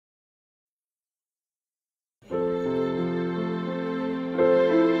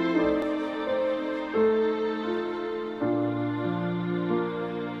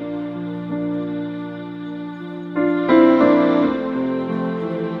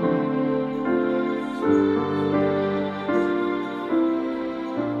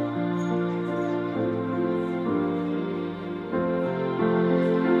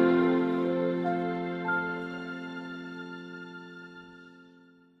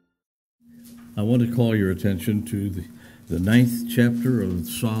I want to call your attention to the 9th chapter of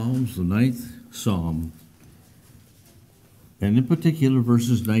Psalms, the 9th Psalm, and in particular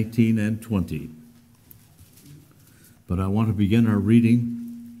verses 19 and 20. But I want to begin our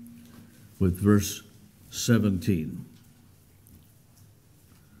reading with verse 17.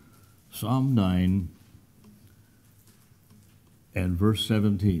 Psalm 9 and verse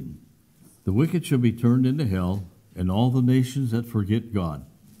 17. The wicked shall be turned into hell, and all the nations that forget God.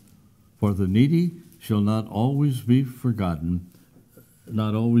 For the needy shall not always be forgotten,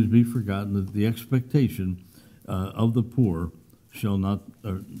 that the expectation of the poor shall not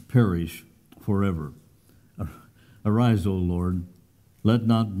perish forever. Arise, O Lord, let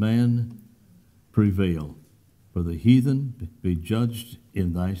not man prevail, for the heathen be judged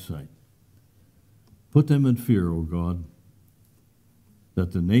in thy sight. Put them in fear, O God,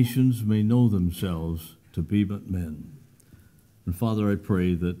 that the nations may know themselves to be but men. And Father, I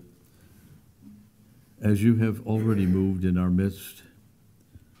pray that as you have already moved in our midst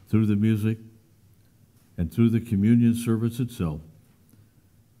through the music and through the communion service itself,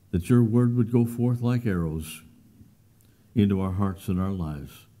 that your word would go forth like arrows into our hearts and our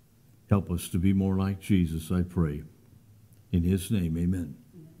lives. Help us to be more like Jesus, I pray. In his name, amen.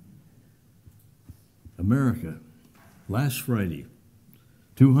 America, last Friday,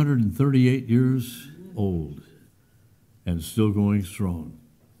 238 years old and still going strong.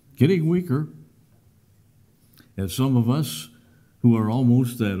 Getting weaker, as some of us who are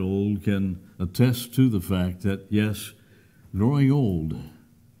almost that old can attest to the fact that, yes, growing old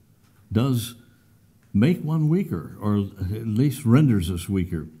does make one weaker, or at least renders us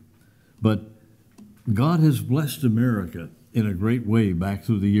weaker. But God has blessed America in a great way back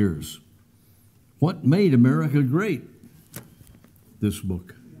through the years. What made America great? This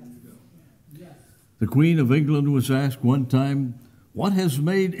book. The Queen of England was asked one time, what has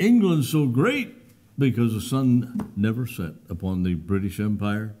made England so great? Because the sun never set upon the British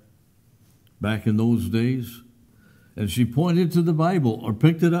Empire back in those days. And she pointed to the Bible, or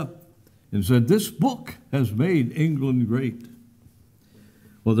picked it up, and said, this book has made England great.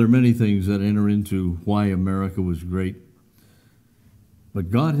 Well, there are many things that enter into why America was great. But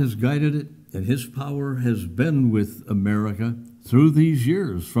God has guided it, and his power has been with America through these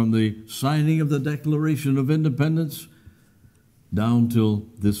years, from the signing of the Declaration of Independence down till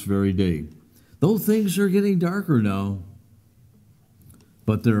this very day. Though things are getting darker now,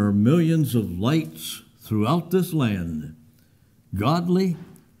 but there are millions of lights throughout this land, godly,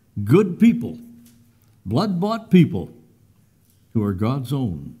 good people, blood-bought people who are God's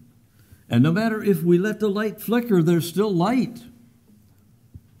own. And no matter if we let the light flicker, there's still light.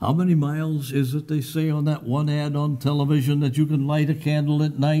 How many miles is it, they say on that one ad on television, that you can light a candle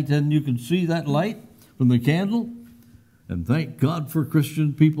at night and you can see that light from the candle? And thank God for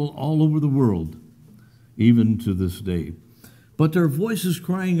Christian people all over the world, even to this day. But there are voices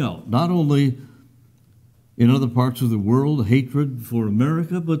crying out, not only in other parts of the world, hatred for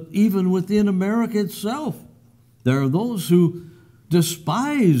America, but even within America itself. There are those who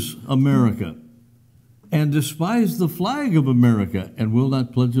despise America and despise the flag of America and will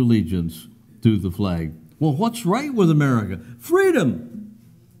not pledge allegiance to the flag. Well, what's right with America? Freedom.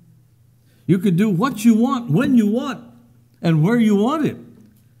 You can do what you want, when you want, and where you want it.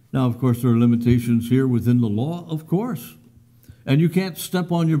 Now, of course, there are limitations here within the law, of course. And you can't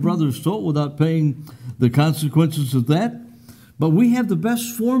step on your brother's toe without paying the consequences of that. But we have the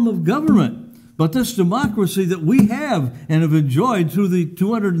best form of government. But this democracy that we have and have enjoyed through the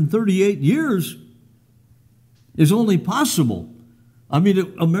 238 years is only possible. I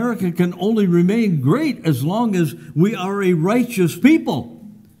mean, America can only remain great as long as we are a righteous people.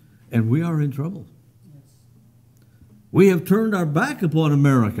 And we are in trouble. We have turned our back upon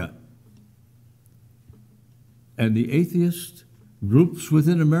America. And the atheist groups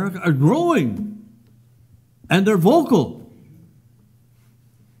within America are growing. And they're vocal.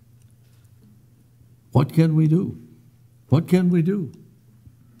 What can we do? What can we do?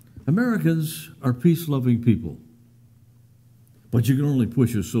 Americans are peace-loving people. But you can only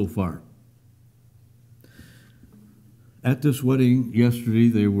push us so far. At this wedding yesterday,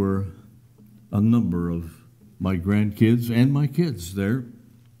 there were a number of my grandkids and my kids there.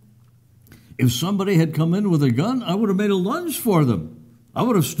 If somebody had come in with a gun, I would have made a lunge for them. I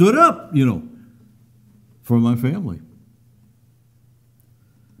would have stood up, for my family.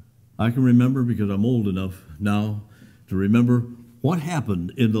 I can remember, because I'm old enough now to remember what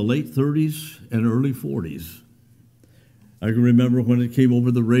happened in the late 30s and early 40s. I can remember when it came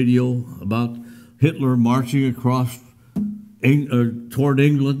over the radio about Hitler marching across toward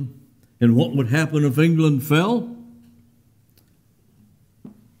England, and what would happen if England fell.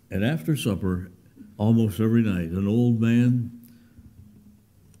 And after supper, almost every night, an old man,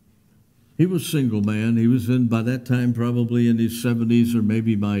 he was a single man. He was by that time, probably in his 70s or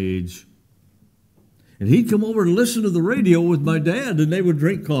maybe my age. And he'd come over and listen to the radio with my dad, and they would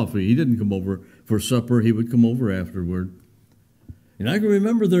drink coffee. He didn't come over for supper. He would come over afterward. And I can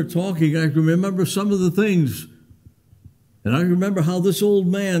remember their talking. I can remember some of the things. And I remember how this old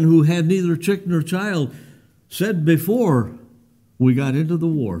man who had neither chick nor child said before we got into the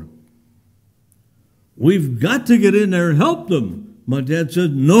war, "We've got to get in there and help them." My dad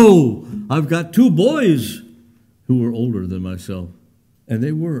said, "No, I've got 2 boys who were older than myself." And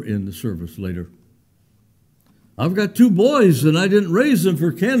they were in the service later. "I've got 2 boys, and I didn't raise them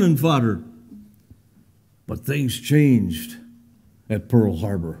for cannon fodder." But things changed at Pearl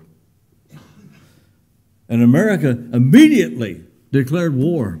Harbor. And America immediately declared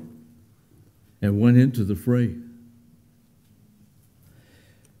war and went into the fray.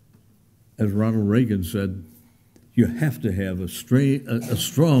 As Ronald Reagan said, you have to have a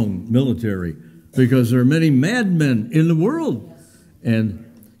strong military because there are many madmen in the world. And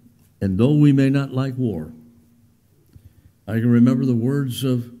though we may not like war, I can remember the words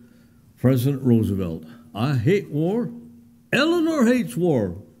of President Roosevelt. "I hate war. Eleanor hates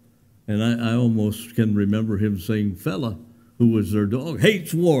war." And I almost can remember him saying, "Fella," who was their dog,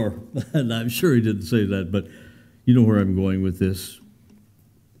 "hates war." And I'm sure he didn't say that, but you know where I'm going with this.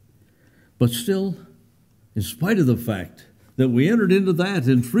 But still, in spite of the fact that we entered into that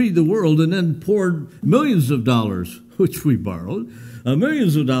and freed the world and then poured millions of dollars, which we borrowed,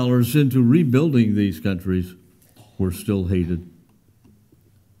 millions of dollars into rebuilding these countries, we're still hated.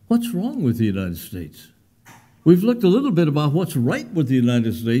 What's wrong with the United States? We've looked a little bit about what's right with the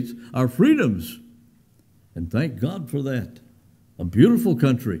United States, our freedoms. And thank God for that. A beautiful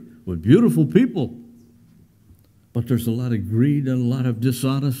country with beautiful people. But there's a lot of greed and a lot of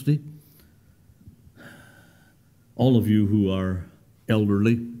dishonesty. All of you who are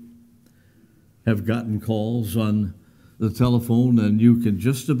elderly have gotten calls on the telephone, and you can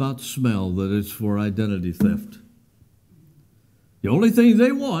just about smell that it's for identity theft. The only thing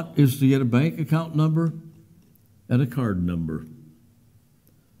they want is to get a bank account number and a card number.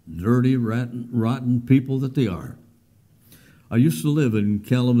 Dirty, rotten people that they are. I used to live in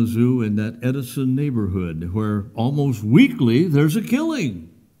Kalamazoo in that Edison neighborhood where almost weekly there's a killing.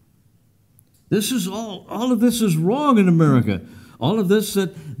 This is all of this is wrong in America. All of this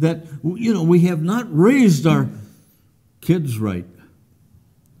that we have not raised our kids right.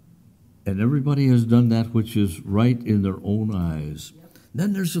 And everybody has done that which is right in their own eyes.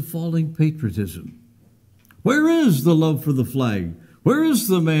 Then there's a falling patriotism. Where is the love for the flag? Where is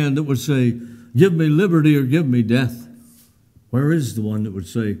the man that would say, "Give me liberty or give me death"? Where is the one that would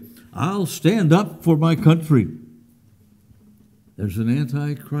say, "I'll stand up for my country"? There's an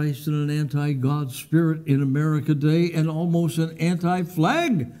anti-Christ and an anti-God spirit in America today, and almost an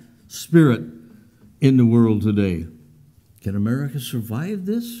anti-flag spirit in the world today. Can America survive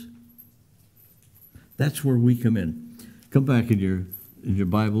this? That's where we come in. Come back in your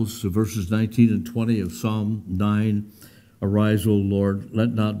Bibles to verses 19 and 20 of Psalm 9. "Arise, O Lord,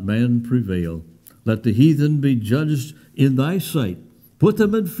 let not man prevail. Let the heathen be judged in thy sight. Put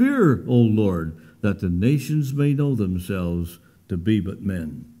them in fear, O Lord, that the nations may know themselves to be but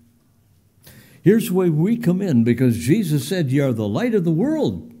men." Here's where we come in, because Jesus said, "Ye are the light of the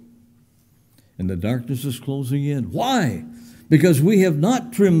world." And the darkness is closing in. Why? Because we have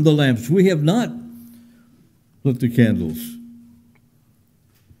not trimmed the lamps. We have not lit the candles.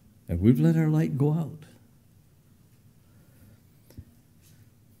 And we've let our light go out.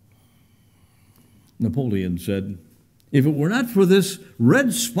 Napoleon said, "If it were not for this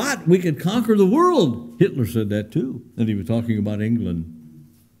red spot, we could conquer the world." Hitler said that too. And he was talking about England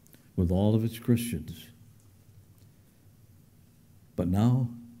with all of its Christians. But now,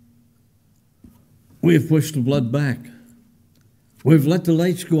 we have pushed the blood back. We've let the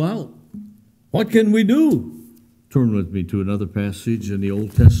lights go out. What can we do? Turn with me to another passage in the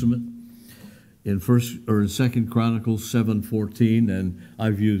Old Testament, in 2 Chronicles 7:14, and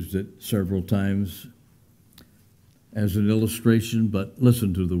I've used it several times as an illustration, but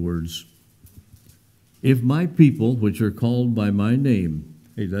listen to the words. "If my people, which are called by my name,"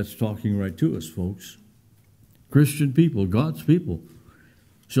 hey, that's talking right to us, folks. Christian people, God's people,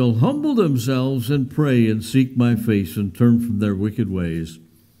 "shall humble themselves and pray and seek my face and turn from their wicked ways,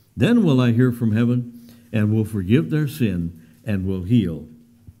 then will I hear from heaven and will forgive their sin and will heal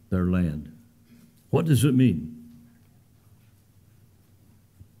their land." What does it mean?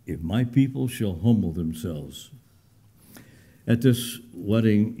 If my people shall humble themselves. At this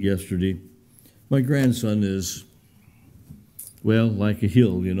wedding yesterday, my grandson is Well, like a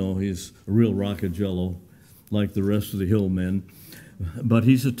hill, you know, he's a real rock of jello, like the rest of the hill men. But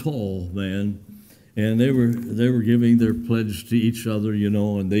he's a tall man, and they were giving their pledge to each other, you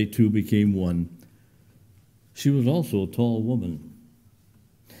know, and they two became one. She was also a tall woman.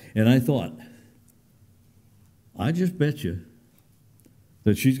 And I thought, I just bet you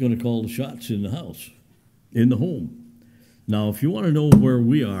that she's going to call the shots in the house, in the home. Now, if you want to know where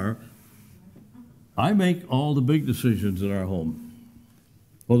we are, I make all the big decisions in our home.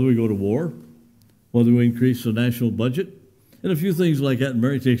 Whether we go to war, whether we increase the national budget, and a few things like that. And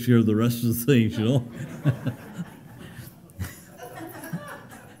Mary takes care of the rest of the things, you know.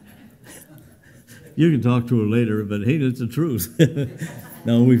 You can talk to her later, but hey, it's the truth.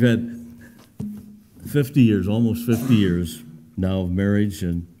 Now, we've had 50 years, almost 50 years now of marriage,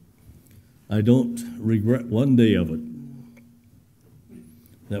 and I don't regret one day of it.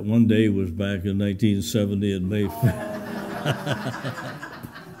 That one day was back in 1970 in May.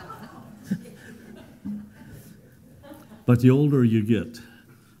 But the older you get,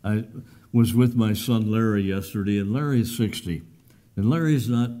 I was with my son Larry yesterday, and Larry is 60, and Larry's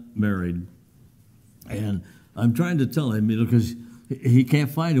not married. And I'm trying to tell him, you know, because he can't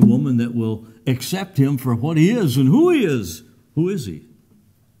find a woman that will accept him for what he is and who he is. Who is he?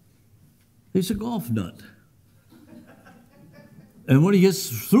 He's a golf nut. And when he gets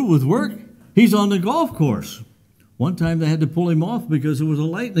through with work, he's on the golf course. One time they had to pull him off because it was a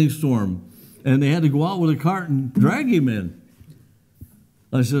lightning storm, and they had to go out with a cart and drag him in.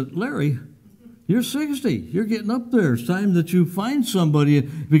 I said, Larry, you're 60. You're getting up there. It's time that you find somebody,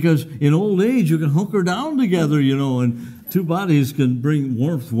 because in old age you can hunker down together, you know, and two bodies can bring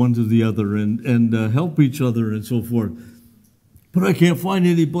warmth one to the other and help each other and so forth. But I can't find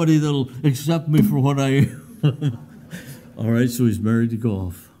anybody that'll accept me for what I am. All right, so he's married to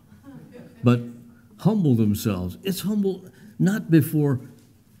golf. But humble themselves. It's humble not before,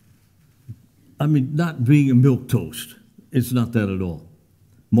 not being a milquetoast. It's not that at all.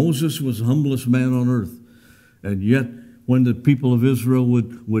 Moses was the humblest man on earth. And yet, when the people of Israel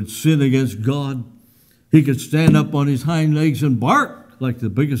would sin against God, he could stand up on his hind legs and bark like the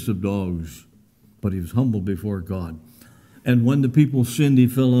biggest of dogs. But he was humble before God. And when the people sinned, he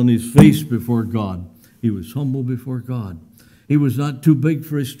fell on his face before God. He was humble before God. He was not too big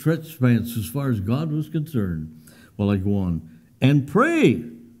for his stretch pants as far as God was concerned. Well, I go on. And pray.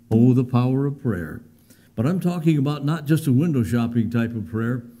 Oh, the power of prayer. But I'm talking about not just a window shopping type of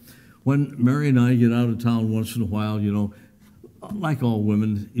prayer. When Mary and I get out of town once in a while, you know, like all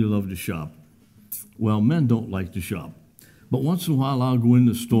women, you love to shop. Well, men don't like to shop. But once in a while, I'll go in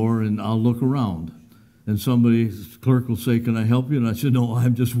the store and I'll look around. And clerk will say, can I help you? And I said, no,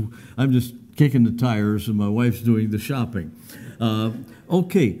 I'm just kicking the tires, and my wife's doing the shopping.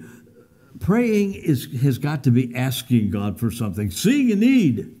 Okay, praying has got to be asking God for something, seeing a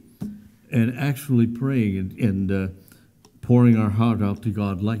need, and actually praying and pouring our heart out to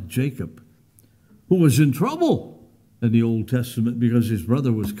God, like Jacob, who was in trouble in the Old Testament because his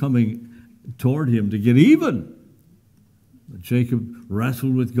brother was coming toward him to get even. But Jacob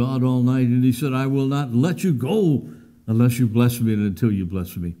wrestled with God all night, and he said, I will not let you go unless you bless me and until you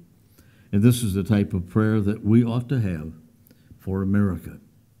bless me. And this is the type of prayer that we ought to have for America.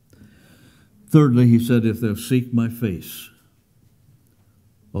 Thirdly, he said, if they'll seek my face.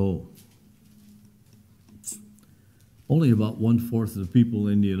 Oh, only about 1/4 of the people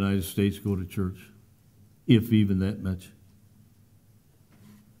in the United States go to church, if even that much.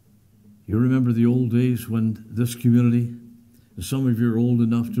 You remember the old days when this community, and some of you are old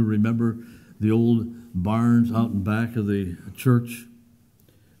enough to remember the old barns out in back of the church,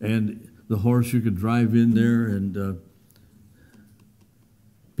 and the horse, you could drive in there, and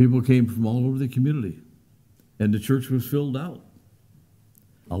people came from all over the community, and the church was filled out.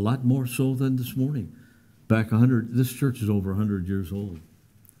 A lot more so than this morning. This church is over 100 years old.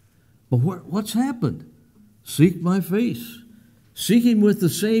 But what's happened? Seek my face. Seek him with the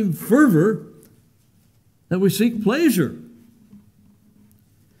same fervor that we seek pleasure.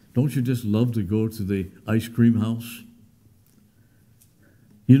 Don't you just love to go to the ice cream house?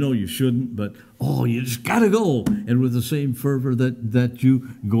 You know you shouldn't, but, you just got to go. And with the same fervor that you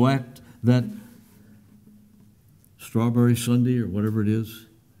go at that strawberry sundae or whatever it is.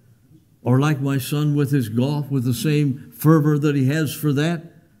 Or like my son with his golf, with the same fervor that he has for that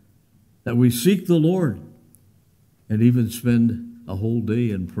we seek the Lord. And even spend a whole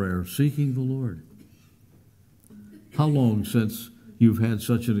day in prayer, seeking the Lord. How long since you've had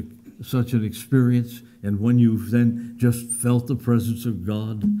such an experience, and when you've then just felt the presence of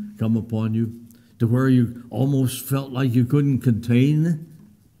God come upon you, to where you almost felt like you couldn't contain,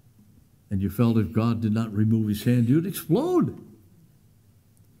 and you felt if God did not remove his hand, you'd explode.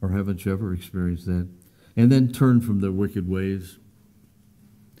 Or haven't you ever experienced that? And then turn from their wicked ways.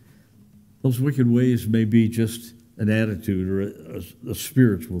 Those wicked ways may be just an attitude or a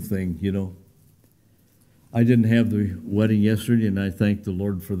spiritual thing, you know. I didn't have the wedding yesterday, and I thank the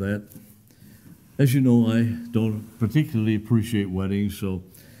Lord for that. As you know, I don't particularly appreciate weddings, so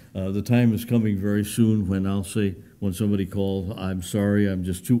the time is coming very soon when I'll say, when somebody calls, I'm sorry, I'm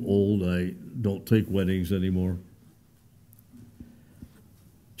just too old, I don't take weddings anymore.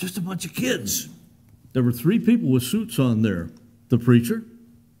 Just a bunch of kids. There were 3 people with suits on there. The preacher,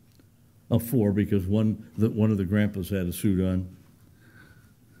 4 because one of the grandpas had a suit on.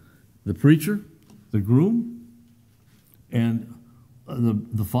 The preacher, the groom, and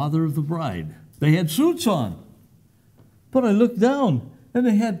the father of the bride. They had suits on. But I looked down, and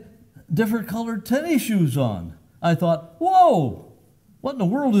they had different colored tennis shoes on. I thought, whoa, what in the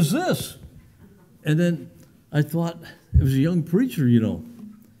world is this? And then I thought, it was a young preacher, you know.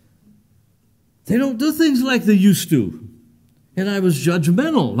 They don't do things like they used to. And I was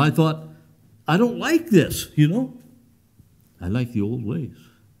judgmental. And I thought, I don't like this, you know. I like the old ways.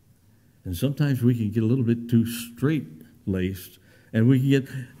 And sometimes we can get a little bit too straight-laced. And we can get,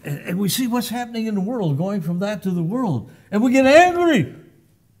 and we see what's happening in the world, going from that to the world. And we get angry.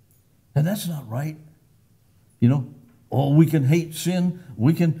 And that's not right. You know, oh, we can hate sin.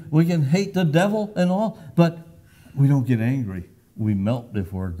 We can hate the devil and all. But we don't get angry. We melt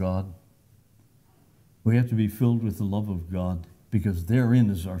before God. We have to be filled with the love of God, because therein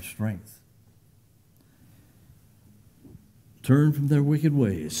is our strength. Turn from their wicked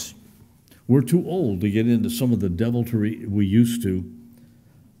ways. We're too old to get into some of the deviltry we used to,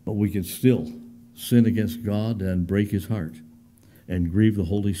 but we can still sin against God and break his heart and grieve the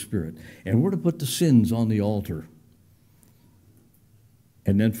Holy Spirit. And we're to put the sins on the altar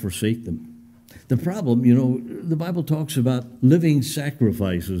and then forsake them. The problem, you know, the Bible talks about living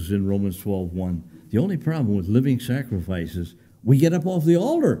sacrifices in Romans 12:1. The only problem with living sacrifices, we get up off the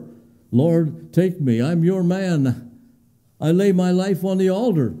altar. Lord, take me. I'm your man. I lay my life on the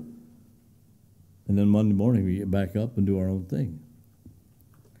altar. And then Monday morning we get back up and do our own thing.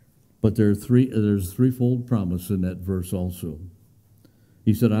 But there's threefold promise in that verse also.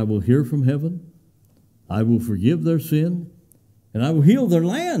 He said, I will hear from heaven, I will forgive their sin, and I will heal their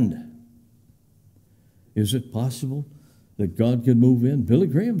land. Is it possible that God can move in? Billy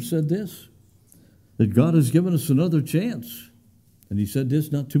Graham said this, that God has given us another chance. And he said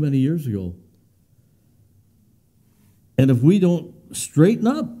this not too many years ago. And if we don't straighten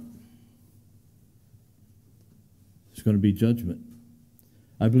up, it's going to be judgment.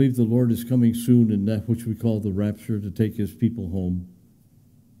 I believe the Lord is coming soon in that which we call the rapture, to take his people home.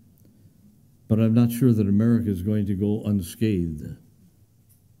 But I'm not sure that America is going to go unscathed.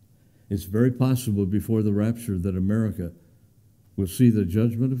 It's very possible before the rapture that America will see the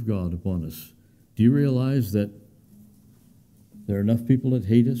judgment of God upon us. Do you realize that there are enough people that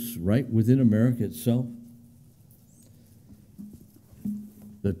hate us right within America itself?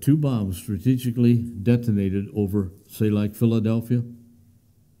 That 2 bombs strategically detonated over, say, like Philadelphia,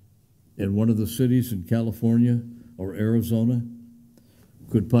 in one of the cities in California or Arizona,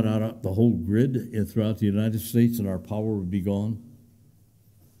 could put out the whole grid throughout the United States, and our power would be gone.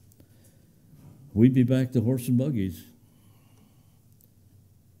 We'd be back to horse and buggies.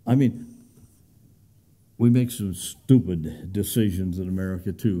 I mean, we make some stupid decisions in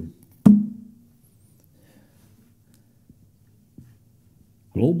America, too.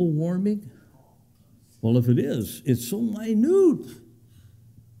 Global warming? Well, if it is, it's so minute.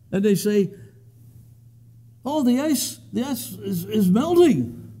 And they say, oh, the ice is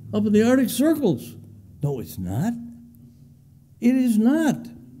melting up in the Arctic circles. No, it's not. It is not.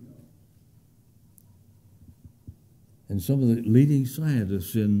 And some of the leading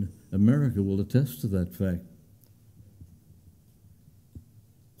scientists in America will attest to that fact.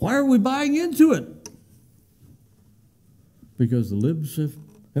 Why are we buying into it? Because the libs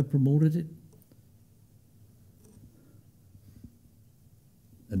have promoted it.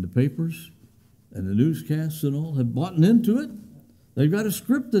 And the papers and the newscasts and all have bought into it. They've got a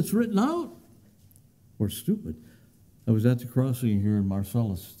script that's written out. We're stupid. I was at the crossing here in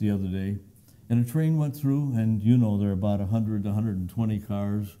Marcellus the other day, and a train went through, and you know there are about 100 to 120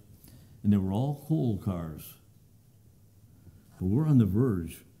 cars, and they were all coal cars. But we're on the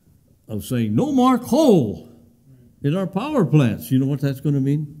verge of saying, no more coal in our power plants. You know what that's going to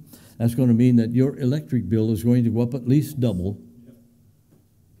mean? That's going to mean that your electric bill is going to go up at least double,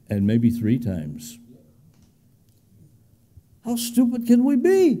 and maybe 3 times. How stupid can we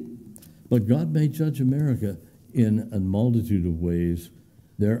be? But God may judge America in a multitude of ways.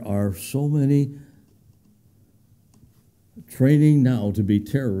 There are so many training now to be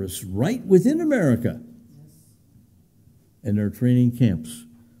terrorists right within America. And there are training camps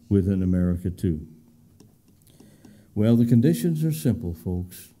within America too. Well, the conditions are simple,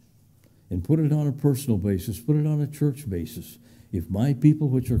 folks. And put it on a personal basis, put it on a church basis. If my people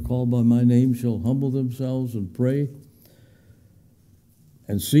which are called by my name shall humble themselves and pray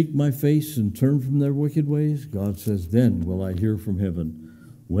and seek my face and turn from their wicked ways, God says, then will I hear from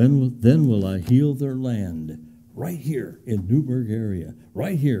heaven. Then will I heal their land, right here in Newberg area,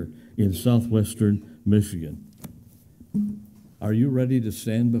 right here in southwestern Michigan. Are you ready to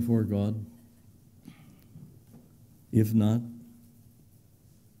stand before God? If not,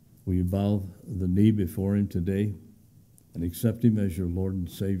 will you bow the knee before him today and accept him as your Lord and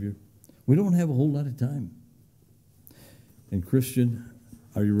Savior? We don't have a whole lot of time. And Christian,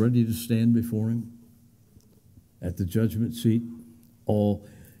 are you ready to stand before him at the judgment seat? Oh,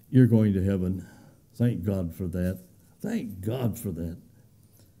 you're going to heaven. Thank God for that. Thank God for that.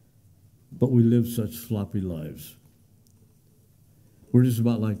 But we live such sloppy lives. We're just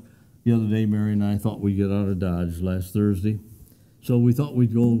about like the other day, Mary and I thought we'd get out of Dodge last Thursday. So we thought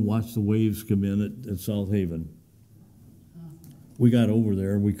we'd go and watch the waves come in at South Haven. We got over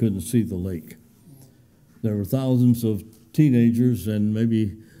there and we couldn't see the lake. There were thousands of teenagers and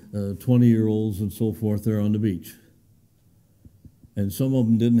maybe 20-year-olds and so forth there on the beach. And some of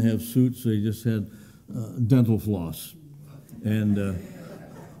them didn't have suits, they just had dental floss. And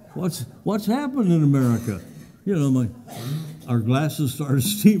what's happened in America? You know, our glasses started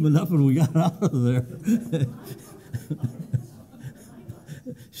steaming up and we got out of there.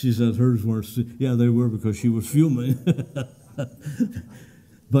 She said hers weren't. Yeah, they were because she was fuming.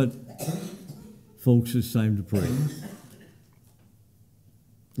 But, folks, it's time to pray.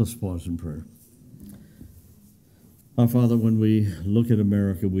 Let's pause in prayer. Our Father, when we look at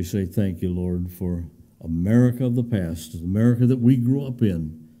America, we say thank you, Lord, for America of the past, the America that we grew up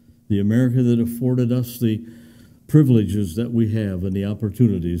in, the America that afforded us the privileges that we have and the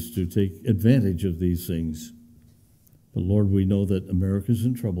opportunities to take advantage of these things. But Lord, we know that America's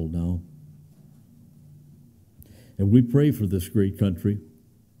in trouble now. And we pray for this great country.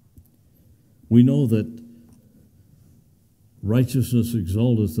 We know that righteousness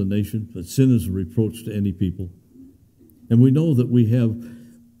exalteth the nation, but sin is a reproach to any people. And we know that we have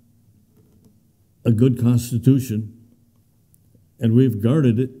a good constitution, and we've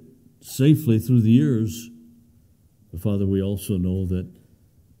guarded it safely through the years. But Father, we also know that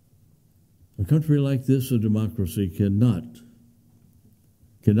a country like this, a democracy, cannot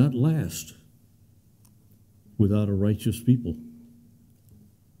last without a righteous people.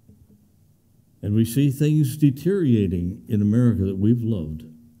 And we see things deteriorating in America that we've loved.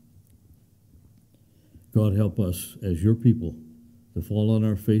 God, help us as your people to fall on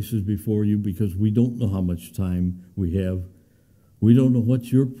our faces before you, because we don't know how much time we have. We don't know what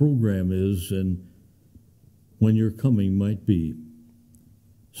your program is and when your coming might be.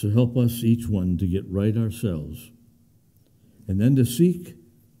 So help us, each one, to get right ourselves, and then to seek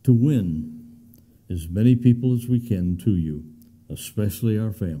to win as many people as we can to you, especially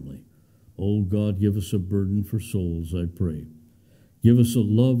our family. Oh God, give us a burden for souls, I pray. Give us a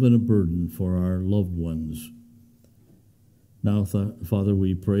love and a burden for our loved ones. Now, Father,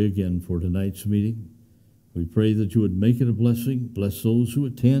 we pray again for tonight's meeting. We pray that you would make it a blessing, bless those who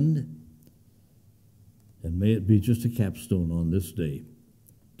attend, and may it be just a capstone on this day.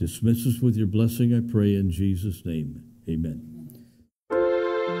 Dismiss us with your blessing, I pray in Jesus' name. Amen.